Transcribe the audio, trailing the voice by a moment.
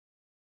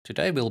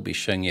Today we'll be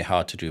showing you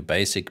how to do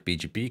basic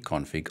BGP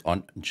config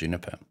on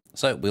Juniper.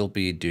 So we'll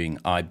be doing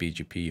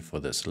iBGP for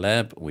this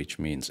lab, which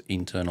means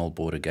Internal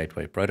Border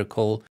Gateway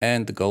Protocol.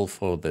 And the goal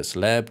for this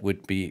lab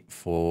would be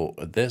for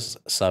this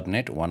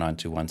subnet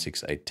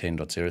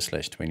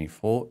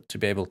 192.168.10.0/24 to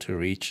be able to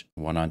reach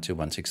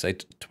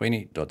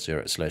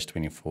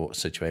 192.168.20.0/24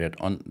 situated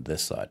on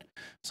this side.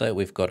 So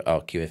we've got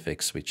our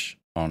QFX switch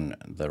on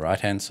the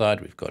right hand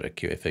side. We've got a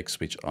QFX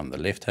switch on the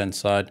left hand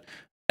side,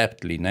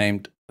 aptly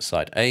named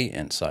site A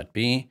and site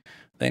B.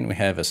 Then we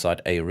have a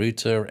site A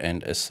router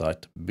and a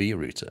site B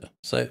router.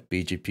 So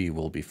BGP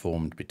will be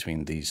formed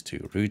between these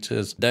two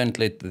routers. Don't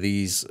let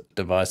these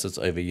devices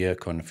over here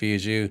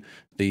confuse you.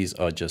 These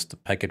are just the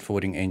packet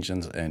forwarding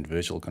engines and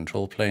virtual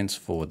control planes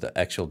for the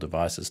actual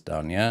devices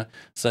down here.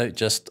 So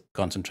just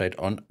concentrate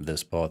on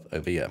this path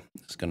over here.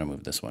 Just going to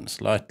move this one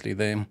slightly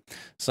there.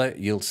 So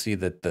you'll see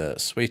that the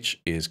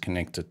switch is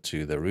connected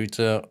to the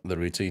router. The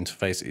router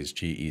interface is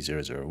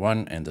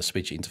GE001 and the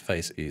switch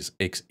interface is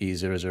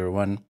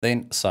XE001.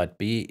 Then site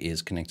B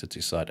is connected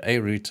to site A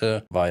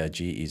router via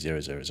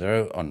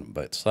GE000 on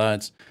both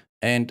sides.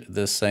 And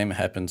the same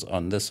happens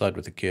on this side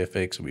with the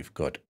QFX. We've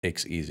got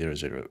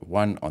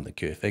XE001 on the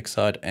QFX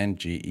side and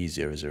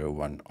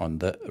GE001 on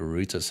the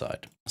router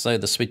side. So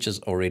the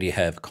switches already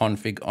have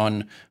config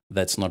on.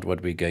 That's not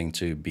what we're going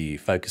to be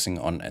focusing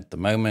on at the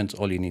moment.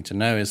 All you need to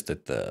know is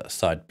that the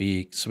site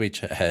B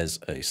switch has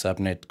a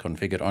subnet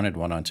configured on it,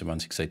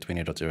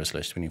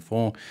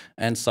 192.168.20.0/24,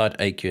 and site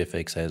A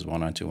QFX has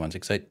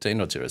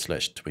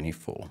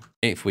 192.168.10.0/24.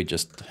 If we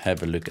just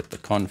have a look at the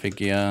config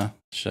here,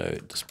 show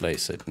display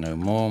set no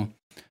more,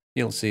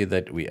 you'll see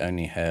that we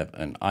only have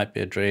an IP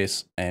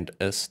address and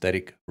a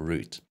static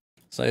route.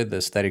 So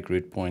the static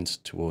route points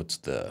towards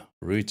the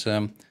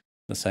router.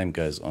 The same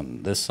goes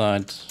on this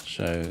side,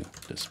 show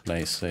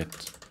display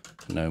set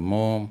no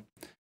more,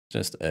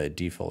 just a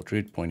default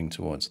route pointing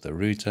towards the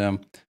router.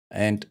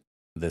 And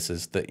this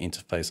is the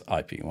interface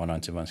IP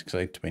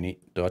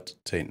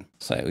 192.168.20.10.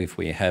 So if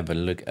we have a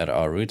look at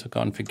our router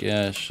config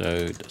here,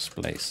 show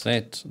display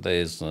set,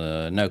 there's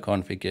no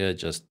config here,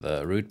 just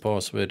the root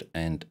password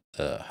and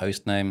the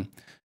host name.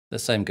 The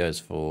same goes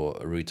for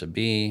router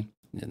B,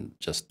 and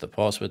just the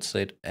password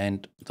set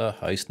and the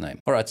host name.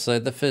 All right, so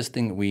the first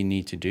thing we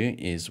need to do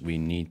is we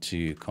need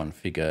to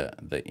configure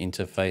the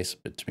interface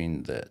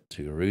between the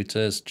two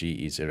routers,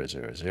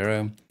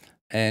 GE000.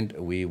 And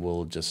we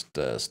will just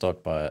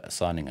start by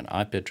assigning an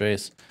IP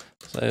address.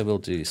 So we'll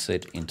do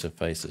set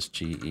interfaces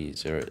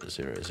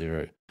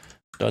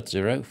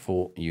GE000.0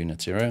 for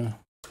unit 0,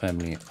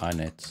 family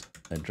inet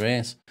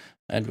address,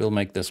 and we'll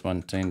make this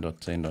one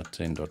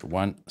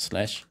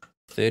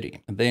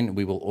 10.10.10.1/30. Then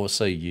we will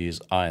also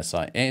use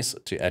ISIS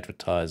to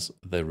advertise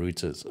the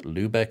routers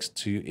loopbacks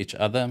to each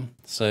other.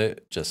 So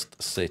just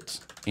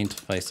set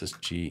interfaces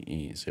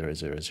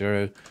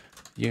GE000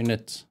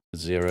 unit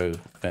 0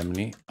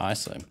 family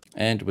ISO,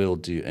 and we'll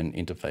do an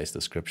interface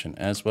description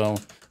as well.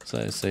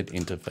 So set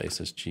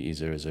interfaces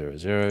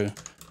GE000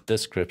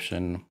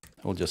 description.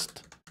 We'll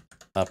just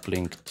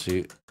uplink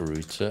to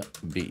router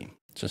B.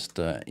 Just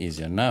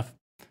easy enough.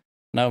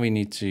 Now we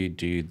need to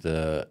do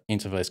the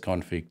interface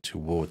config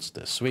towards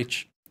the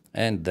switch,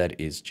 and that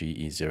is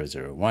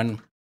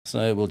GE001.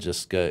 So we'll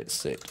just go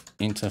set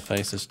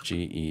interfaces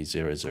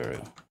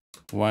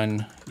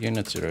GE001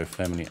 unit 0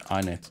 family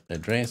inet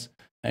address.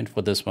 And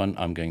for this one,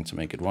 I'm going to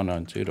make it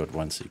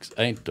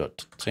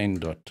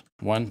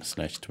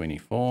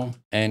 192.168.10.1/24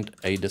 and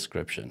a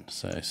description.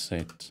 So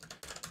set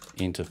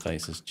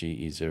interfaces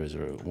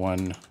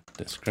GE001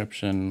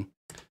 description,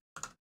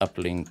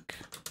 uplink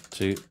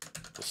to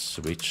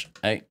switch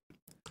A.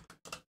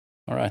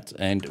 All right,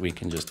 and we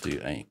can just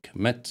do a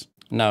commit.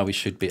 Now we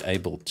should be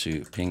able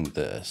to ping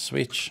the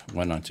switch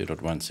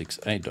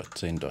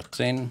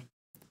 192.168.10.10,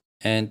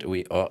 and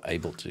we are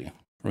able to.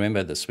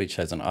 Remember, the switch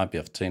has an IP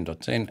of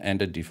 10.10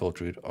 and a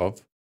default route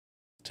of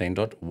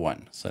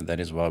 10.1. So that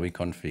is why we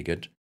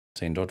configured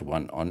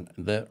 10.1 on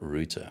the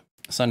router.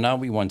 So now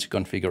we want to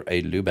configure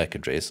a loopback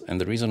address. And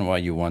the reason why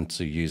you want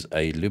to use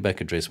a loopback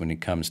address when it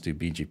comes to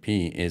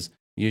BGP is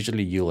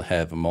usually you'll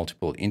have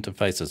multiple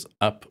interfaces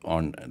up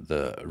on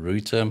the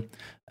router.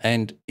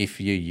 And if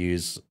you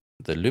use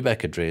the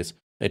loopback address,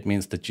 it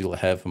means that you'll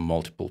have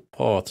multiple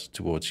paths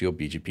towards your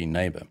BGP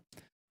neighbor.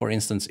 For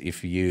instance,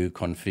 if you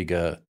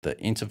configure the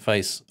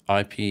interface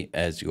IP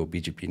as your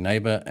BGP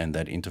neighbor and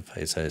that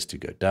interface has to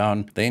go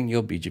down, then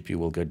your BGP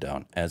will go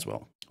down as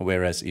well.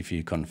 Whereas if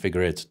you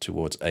configure it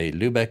towards a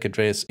loopback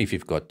address, if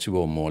you've got 2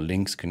 or more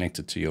links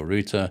connected to your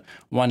router,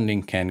 one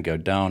link can go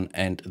down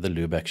and the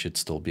loopback should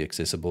still be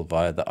accessible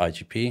via the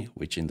IGP,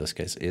 which in this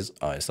case is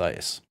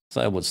ISIS.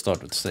 So I will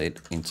start with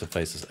set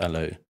interfaces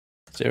allo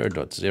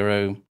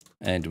 0.0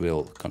 and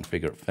we'll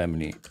configure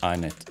family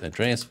inet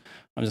address.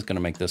 I'm just going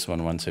to make this one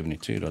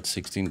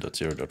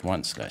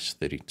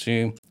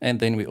 172.16.0.1/32. And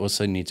then we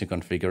also need to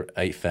configure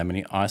a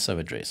family ISO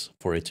address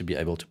for it to be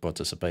able to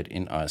participate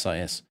in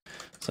ISIS.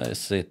 So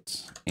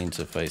set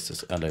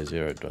interfaces allo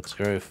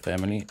 0.0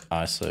 family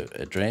ISO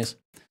address.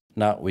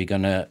 Now we're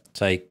going to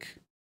take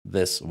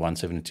this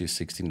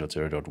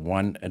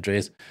 172.16.0.1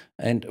 address,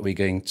 and we're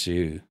going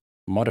to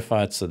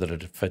modify it so that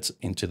it fits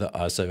into the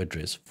ISO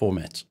address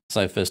format.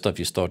 So first off,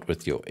 you start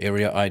with your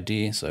area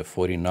ID, so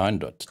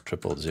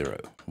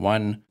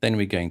 49.0.0.0.1. Then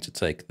we're going to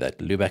take that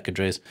loopback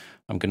address.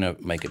 I'm going to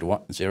make it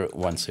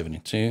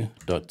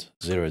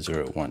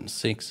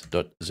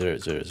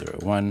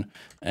 172.0016.0001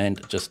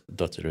 and just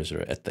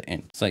 .00 at the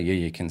end. So here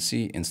you can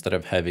see, instead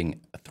of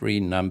having 3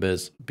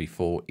 numbers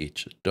before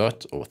each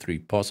dot, or 3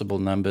 possible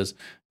numbers,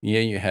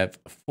 here you have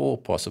 4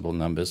 possible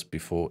numbers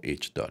before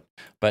each dot,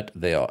 but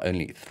there are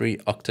only 3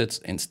 octets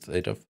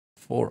instead of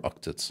 4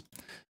 octets.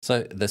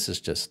 So this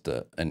is just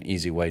an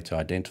easy way to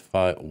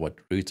identify what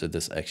router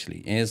this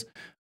actually is.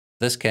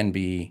 This can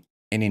be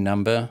any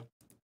number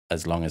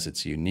as long as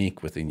it's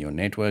unique within your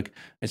network.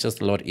 It's just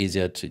a lot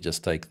easier to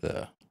just take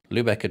the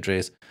loopback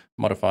address,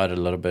 modify it a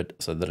little bit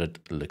so that it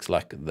looks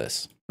like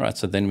this. Right,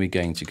 so then we're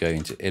going to go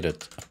into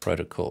Edit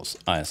Protocols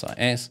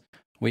ISIS.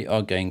 We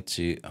are going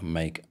to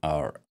make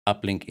our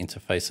uplink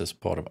interfaces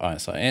part of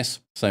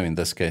ISIS. So in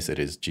this case, it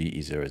is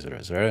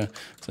GE000.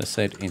 So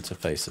set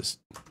interfaces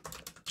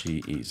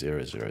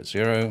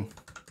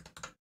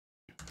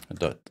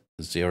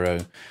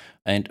GE000.0,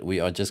 and we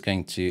are just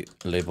going to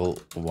level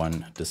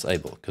 1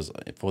 disable, because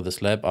for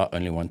this lab, I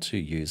only want to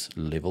use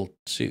level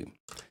 2.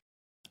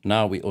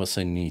 Now we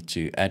also need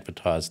to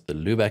advertise the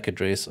loopback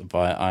address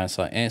via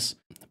ISIS,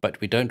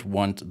 but we don't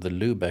want the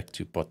loopback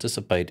to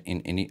participate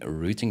in any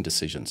routing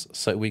decisions.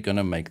 So we're going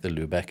to make the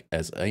loopback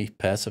as a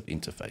passive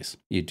interface.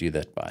 You do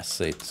that by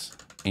set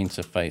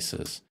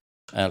interfaces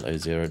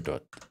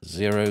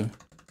lo0.0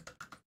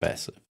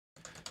 passive.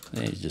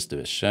 Then you just do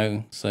a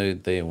show. So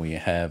there we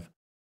have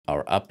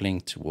our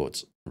uplink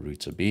towards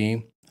router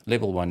B,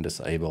 level 1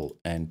 disable,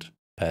 and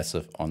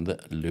passive on the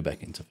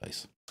loopback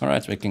interface. All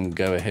right, we can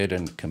go ahead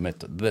and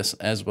commit this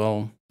as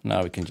well.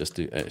 Now we can just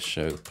do a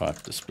show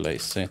pipe display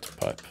set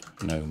pipe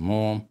no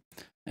more.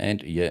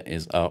 And here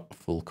is our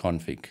full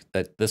config.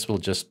 That this will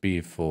just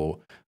be for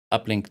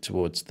uplink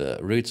towards the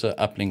router,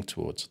 uplink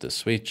towards the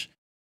switch,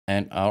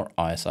 and our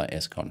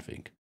ISIS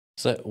config.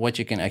 So what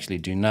you can actually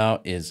do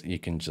now is you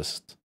can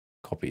just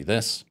copy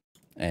this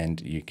and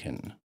you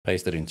can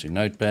paste it into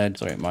Notepad.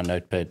 Sorry, my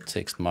Notepad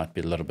text might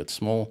be a little bit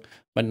small,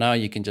 but now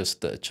you can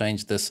just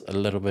change this a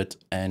little bit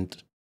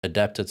and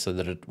adapt it so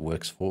that it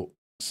works for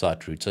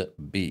site router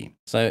B.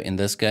 So in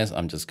this case,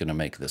 I'm just going to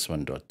make this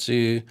one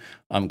 .2.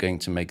 I'm going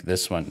to make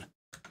this one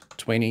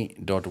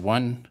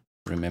 20.1.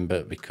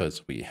 Remember,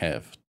 because we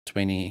have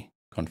 20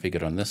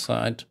 configured on this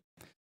side.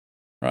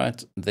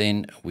 Right,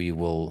 then we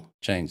will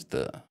change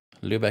the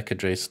loopback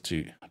address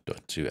to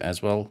 .2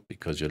 as well,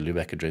 because your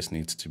loopback address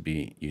needs to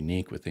be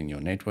unique within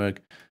your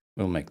network.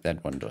 We'll make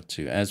that one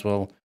 .2 as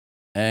well.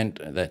 And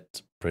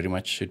that pretty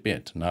much should be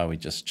it. Now we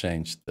just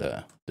change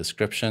the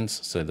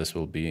descriptions. So this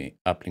will be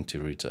uplink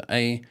to router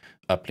A,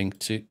 uplink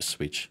to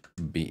switch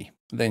B.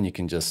 Then you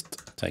can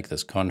just take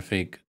this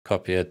config,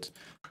 copy it,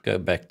 go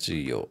back to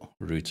your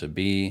router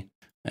B,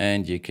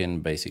 and you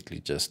can basically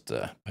just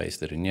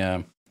paste it in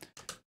here.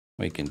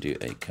 We can do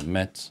a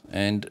commit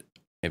and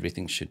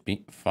everything should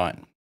be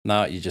fine.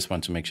 Now you just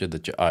want to make sure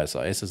that your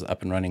ISIS is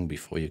up and running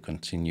before you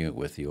continue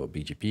with your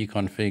BGP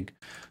config.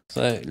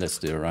 So let's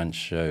do a run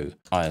show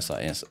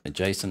ISIS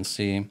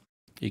adjacency.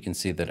 You can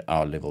see that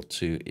our level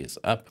 2 is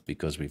up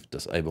because we've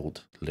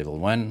disabled level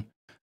 1,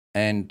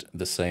 and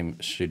the same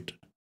should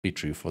be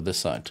true for this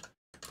side.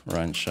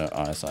 Run show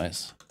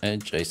ISIS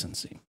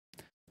adjacency.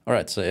 All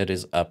right, so it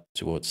is up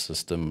towards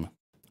system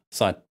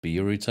site B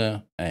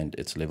router and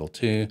it's level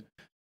 2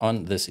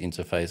 on this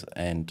interface,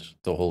 and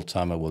the whole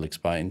timer will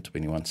expire in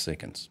 21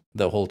 seconds.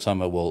 The whole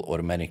timer will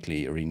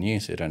automatically renew,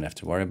 so you don't have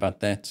to worry about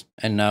that.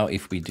 And now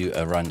if we do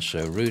a run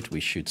show route, we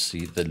should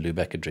see the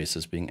loopback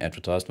addresses being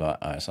advertised via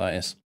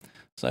ISIS.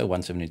 So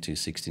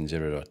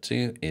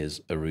 172.16.0.2 is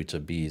a router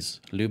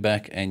B's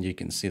loopback, and you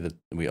can see that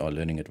we are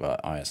learning it via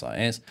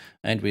ISIS,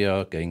 and we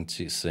are going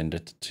to send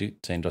it to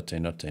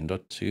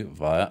 10.10.10.2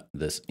 via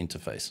this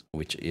interface,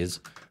 which is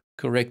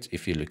correct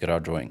if you look at our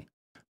drawing.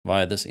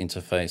 Via this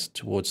interface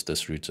towards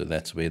this router,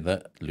 that's where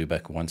the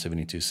loopback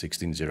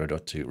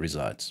 172.16.0.2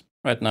 resides.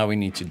 Right now we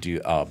need to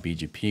do our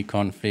BGP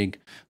config.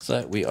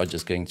 So we are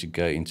just going to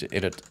go into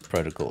Edit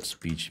Protocols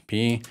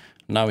BGP.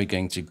 Now we're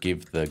going to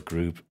give the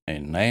group a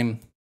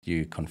name.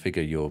 You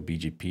configure your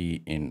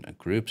BGP in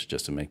groups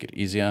just to make it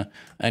easier.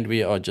 And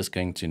we are just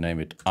going to name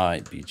it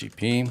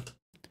iBGP.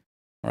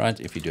 All right,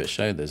 if you do a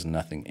show, there's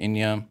nothing in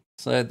here.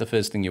 So the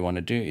first thing you want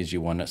to do is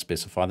you want to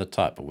specify the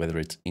type, whether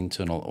it's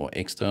internal or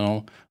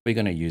external. We're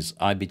going to use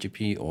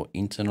iBGP or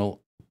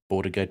internal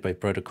border gateway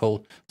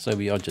protocol. So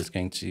we are just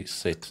going to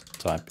set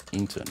type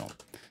internal.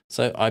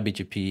 So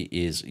iBGP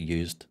is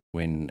used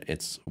when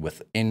it's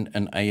within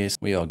an AS.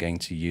 We are going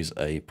to use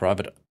a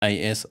private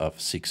AS of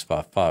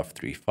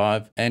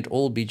 65535, and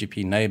all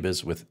BGP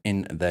neighbors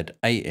within that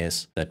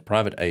AS, that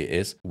private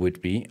AS,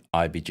 would be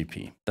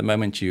iBGP. The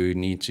moment you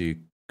need to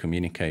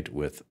communicate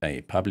with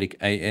a public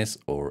AS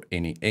or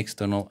any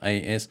external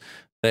AS,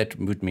 that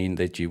would mean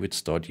that you would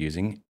start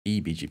using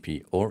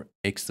eBGP or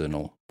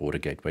External Border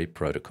Gateway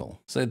Protocol.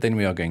 So then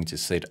we are going to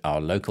set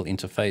our local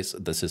interface.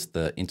 This is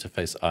the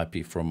interface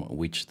IP from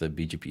which the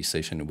BGP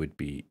session would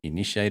be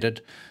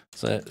initiated.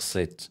 So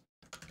set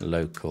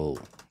local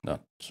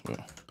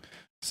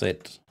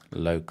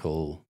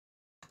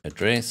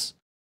address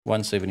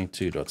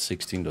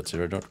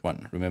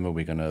 172.16.0.1. Remember,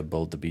 we're going to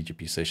build the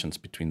BGP sessions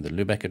between the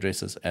loopback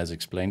addresses as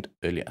explained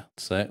earlier.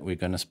 So we're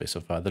going to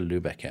specify the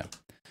loopback here.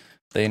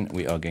 Then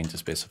we are going to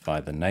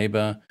specify the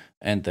neighbor,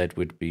 and that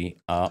would be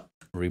our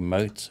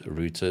remote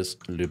router's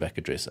loopback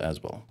address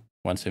as well,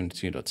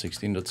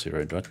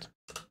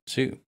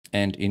 172.16.0.2.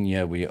 And in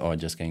here, we are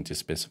just going to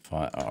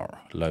specify our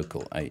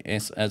local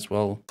AS as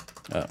well.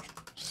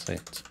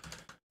 Set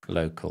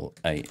local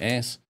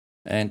AS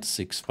and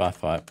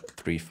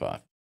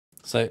 65535.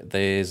 So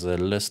there's a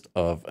list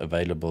of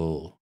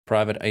available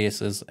private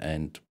ASs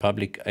and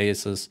public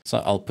ASs. So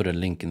I'll put a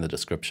link in the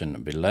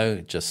description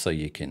below just so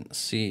you can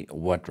see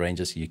what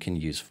ranges you can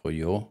use for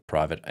your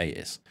private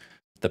AS.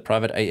 The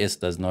private AS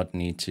does not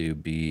need to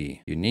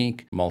be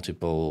unique.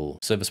 Multiple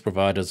service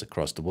providers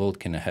across the world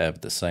can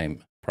have the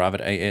same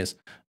private AS,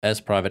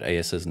 as private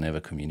ASs never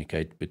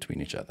communicate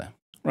between each other.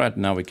 Right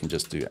now we can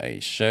just do a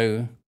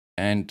show,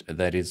 and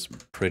that is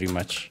pretty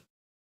much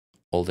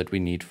all that we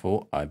need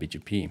for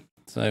iBGP.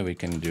 So we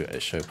can do a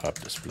show pipe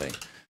display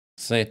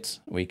set.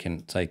 We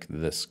can take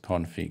this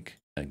config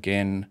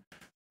again,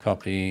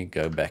 copy,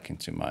 go back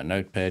into my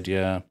notepad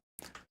here,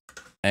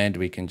 and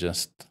we can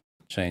just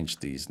change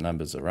these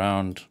numbers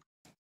around,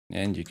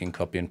 and you can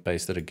copy and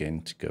paste it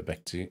again to go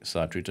back to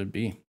site router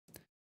B. You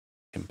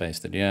can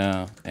paste it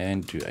here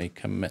and do a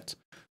commit.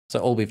 So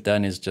all we've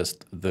done is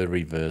just the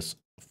reverse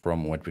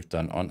from what we've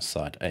done on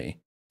site A.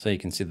 So you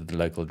can see that the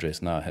local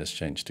address now has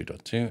changed to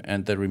 .2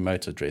 and the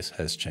remote address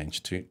has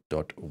changed to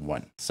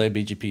 .1. So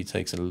BGP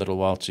takes a little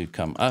while to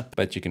come up,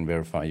 but you can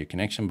verify your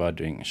connection by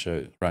doing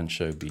run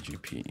show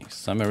BGP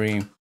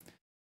summary.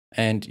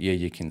 And here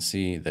you can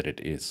see that it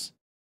is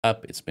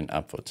up. It's been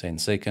up for 10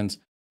 seconds,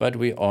 but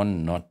we are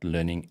not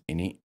learning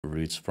any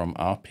routes from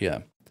our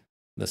peer.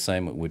 The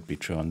same would be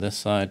true on this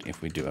side.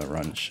 If we do a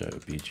run show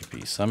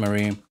BGP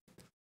summary,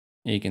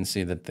 you can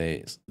see that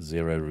there's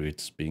 0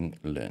 routes being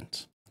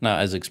learned. Now,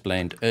 as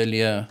explained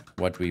earlier,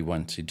 what we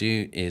want to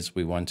do is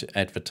we want to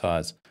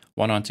advertise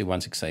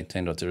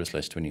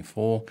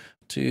 192.168.10.0/24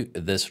 to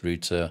this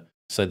router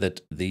so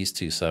that these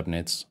two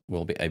subnets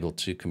will be able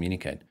to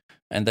communicate.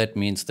 And that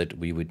means that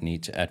we would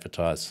need to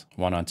advertise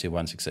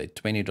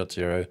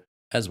 192.168.20.0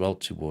 as well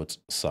towards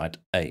site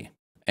A.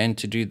 And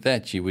to do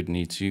that, you would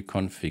need to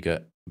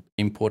configure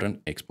import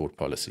and export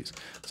policies.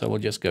 So we'll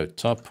just go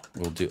top,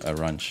 we'll do a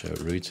run show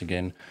route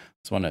again.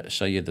 Just want to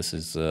show you this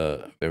is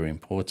very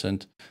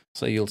important.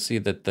 So you'll see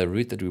that the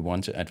route that we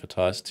want to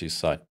advertise to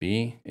site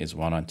B is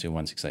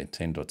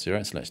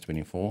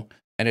 192.168.10.0/24,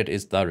 and it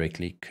is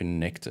directly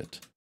connected.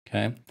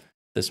 Okay,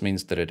 this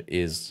means that it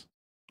is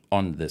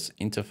on this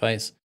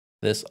interface.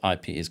 This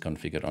IP is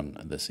configured on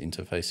this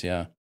interface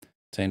here,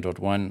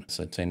 10.1,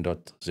 so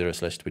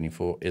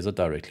 10.0/24 is a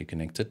directly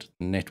connected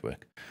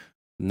network.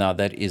 Now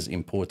that is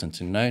important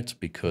to note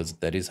because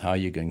that is how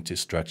you're going to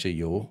structure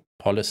your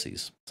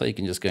policies. So you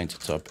can just go into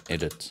top,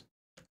 edit,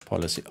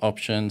 policy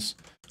options,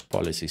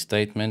 policy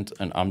statement,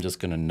 and I'm just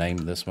going to name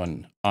this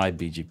one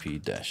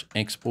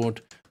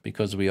iBGP-export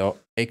because we are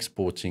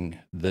exporting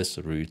this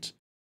route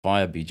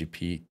via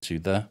BGP to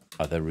the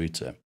other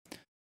router.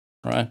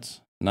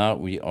 Right, now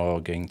we are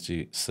going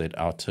to set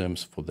our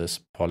terms for this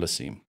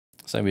policy.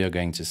 So we are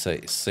going to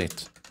say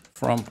set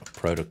from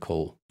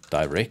protocol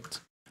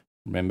direct.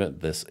 Remember,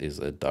 this is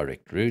a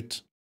direct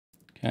route.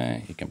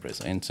 Okay, you can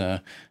press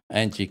enter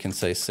and you can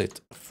say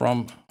set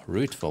from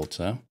route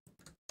filter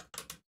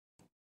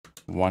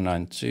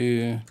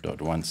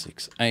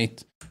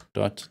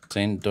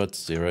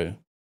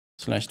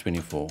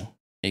 192.168.10.0/24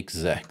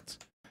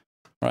 exact.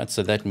 Right,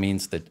 so that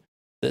means that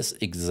this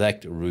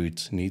exact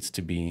route needs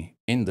to be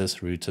in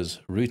this router's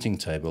routing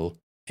table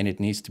and it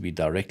needs to be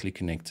directly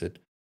connected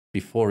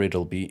before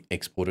it'll be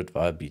exported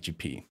via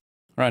BGP.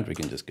 Right, we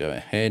can just go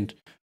ahead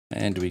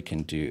and we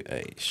can do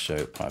a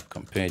show pipe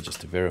compare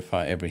just to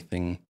verify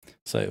everything.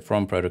 So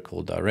from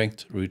protocol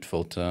direct, route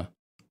filter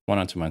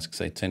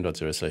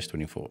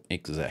 192.168.10.0/24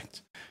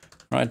 exact.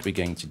 Right, we're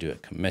going to do a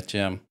commit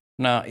here.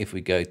 Now, if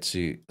we go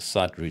to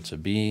site router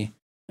B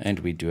and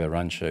we do a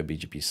run show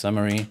BGP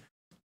summary,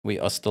 we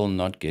are still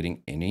not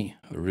getting any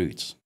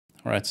routes.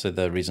 All right, so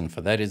the reason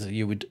for that is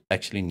you would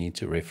actually need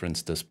to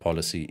reference this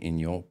policy in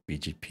your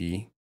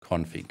BGP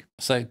config.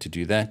 So to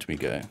do that, we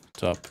go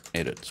top,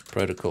 edit,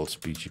 protocols,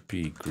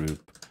 BGP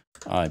group,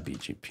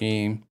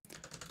 iBGP,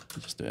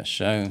 just do a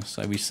show.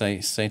 So we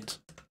say set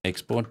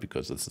export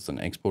because this is an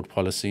export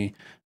policy,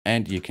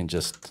 and you can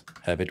just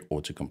have it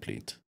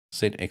autocomplete.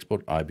 Set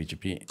export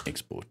iBGP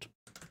export.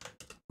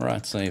 All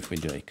right, so if we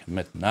do a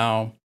commit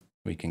now,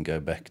 we can go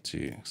back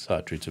to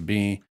site router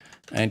B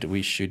and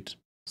we should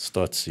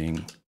start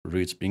seeing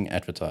routes being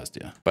advertised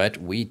here, but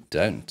we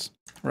don't.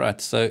 Right,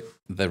 so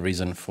the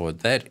reason for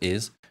that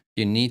is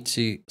you need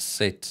to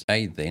set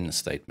a then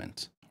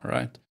statement. All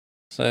right.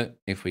 So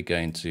if we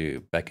go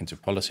back into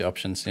policy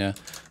options here,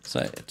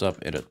 so top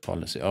edit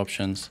policy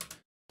options,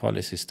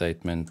 policy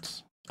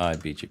statement,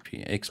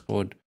 iBGP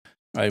export,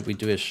 right? We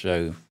do a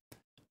show,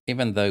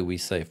 even though we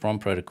say from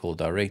protocol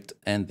direct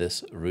and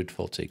this route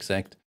filter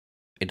exact,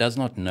 it does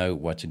not know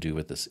what to do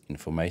with this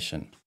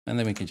information. And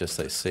then we can just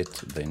say set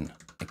then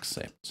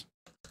accept.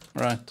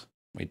 All right.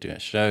 We do a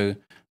show.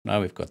 Now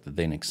we've got the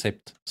then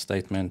accept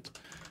statement,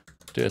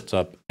 do a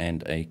top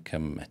and a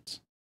commit.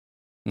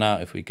 Now,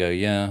 if we go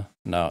here,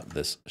 now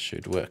this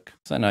should work.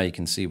 So now you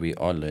can see we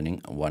are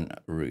learning one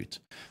route.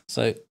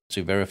 So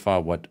to verify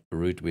what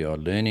route we are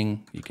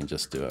learning, you can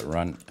just do a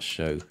run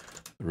show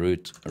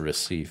route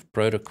receive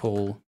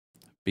protocol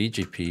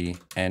BGP,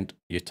 and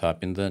you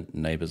type in the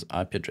neighbor's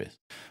IP address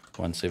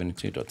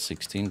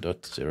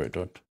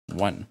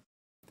 172.16.0.1,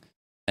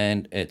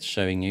 and it's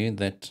showing you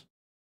that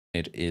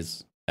it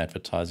is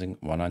advertising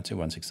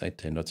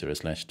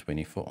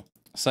 192.168.10.0/24.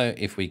 So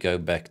if we go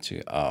back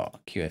to our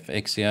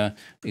QFX here,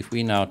 if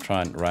we now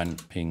try and run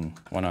ping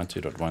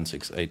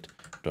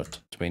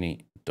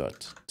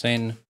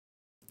 192.168.20.10,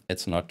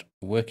 it's not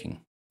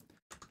working.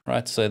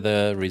 Right, so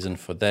the reason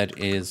for that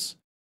is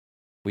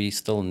we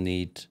still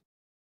need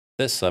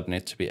this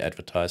subnet to be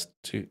advertised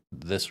to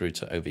this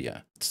router over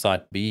here.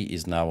 Site B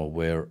is now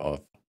aware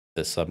of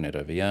the subnet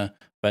over here,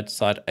 but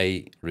site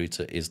A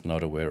router is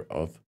not aware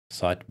of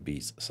site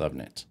B's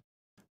subnet.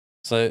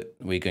 So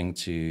we're going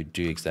to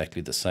do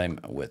exactly the same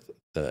with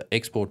the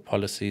export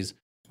policies.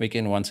 We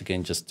can once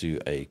again just do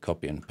a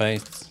copy and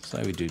paste.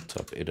 So we do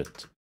top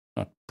edit,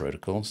 not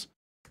protocols,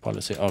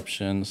 policy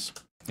options.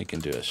 We can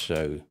do a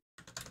show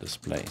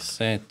display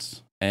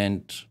set,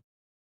 and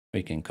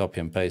we can copy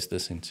and paste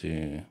this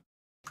into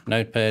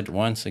Notepad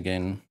once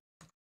again.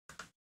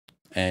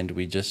 And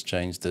we just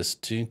change this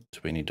to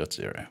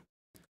 20.0.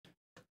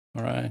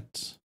 All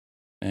right.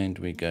 And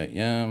we go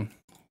here,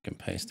 can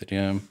paste it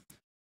here,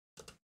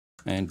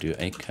 and do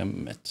a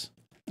commit.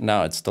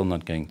 Now it's still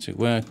not going to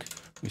work.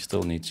 We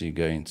still need to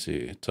go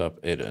into top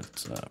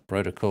edit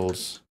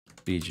protocols,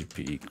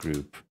 BGP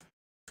group,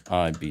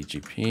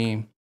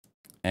 iBGP,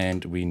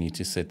 and we need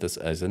to set this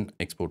as an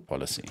export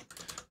policy.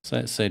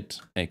 So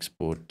set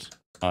export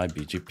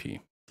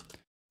iBGP,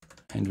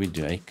 and we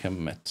do a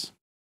commit.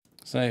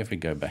 So if we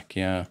go back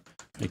here,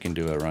 we can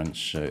do a run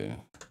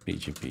show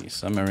BGP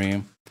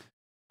summary,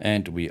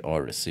 and we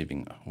are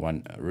receiving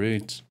one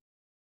route.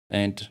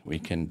 And we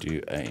can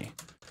do a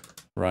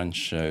run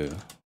show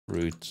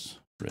route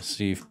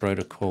receive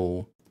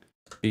protocol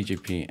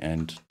BGP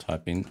and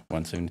type in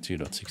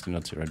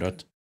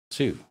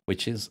 172.16.0.2,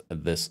 which is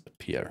this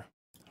peer.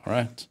 All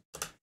right.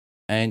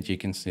 And you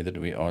can see that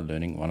we are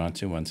learning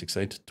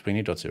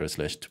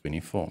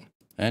 192.168.20.0/24.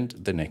 And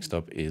the next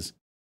stop is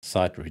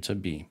site router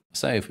B.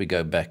 So if we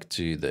go back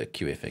to the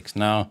QFX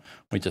now,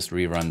 we just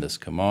rerun this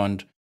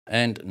command,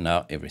 and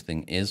now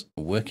everything is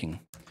working.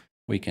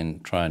 We can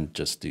try and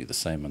just do the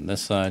same on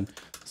this side.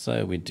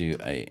 So we do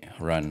a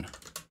run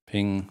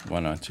ping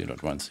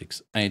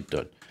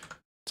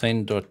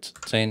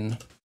 192.168.10.10,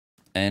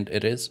 and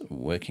it is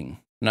working.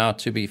 Now,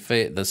 to be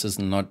fair, this is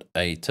not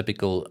a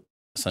typical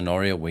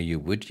scenario where you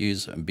would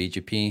use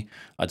BGP.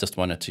 I just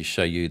wanted to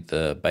show you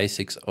the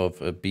basics of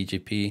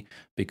BGP,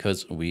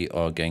 because we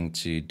are going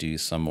to do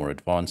some more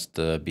advanced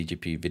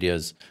BGP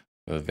videos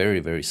very,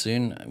 very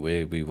soon,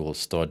 where we will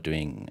start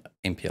doing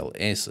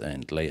MPLS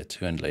and layer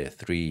 2 and layer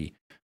 3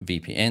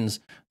 VPNs.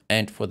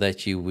 And for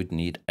that, you would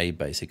need a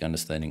basic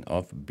understanding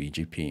of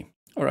BGP.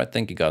 All right,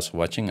 thank you guys for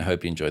watching. I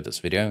hope you enjoyed this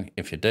video.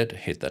 If you did,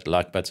 hit that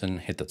like button,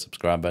 hit that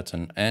subscribe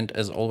button. And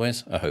as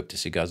always, I hope to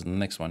see you guys in the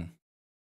next one.